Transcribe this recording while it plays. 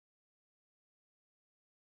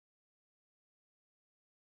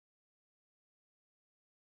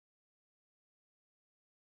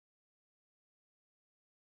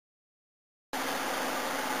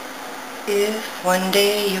If one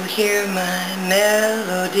day you hear my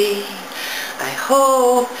melody, I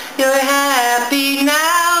hope you're happy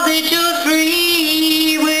now that you're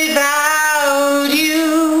free. Without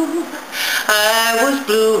you, I was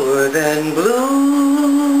bluer than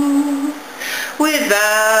blue.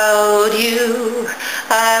 Without you,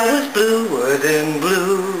 I was bluer than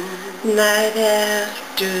blue. Night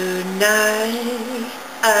after night,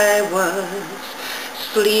 I was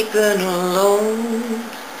sleeping alone,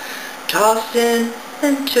 tossing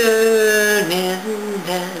and turning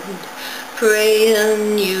and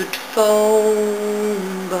praying you'd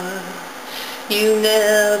phone, but you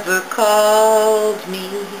never called me.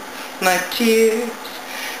 My tears,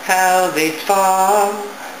 how they'd fall,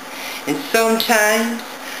 and sometimes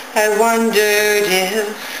I wondered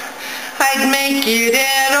if I'd make it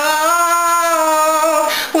at all.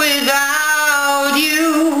 Without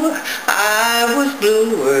you, I was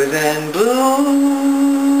bluer than blue.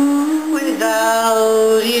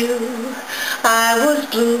 Without you, I was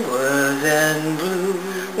bluer than blue.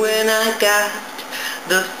 When I got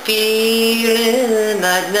the feeling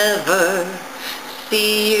I'd never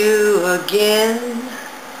see you again,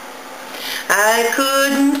 I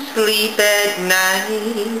couldn't sleep at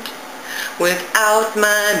night without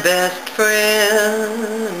my best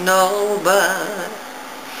friend. No, but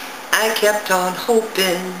I kept on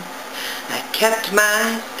hoping, I kept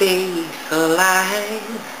my faith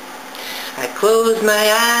alive. I closed my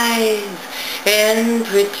eyes and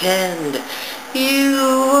pretend you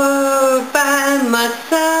were by my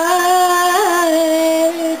side.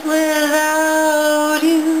 Without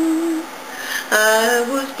you, I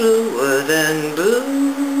was bluer than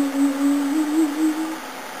blue.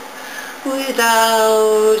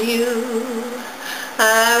 Without you,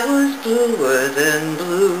 I was bluer than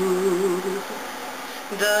blue.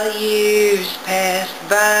 The years passed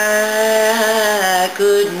by, I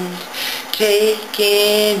couldn't take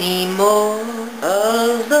any more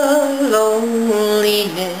of the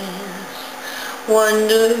loneliness,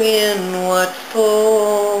 wondering what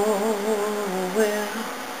for. Well,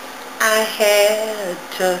 I had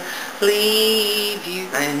to leave you.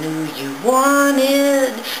 I knew you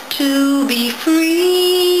wanted to be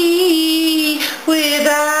free.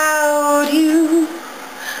 Without you,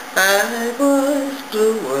 I was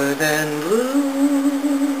bluer than blue.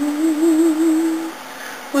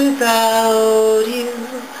 Without you,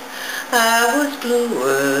 I was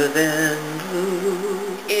bluer than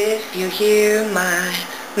blue. If you hear my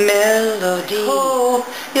melody, hope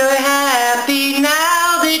you're happy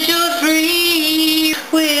now that you're free.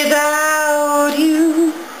 Without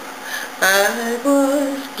you, I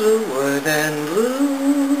was bluer than blue.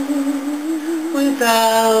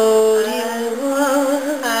 Without you,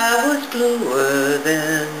 I was bluer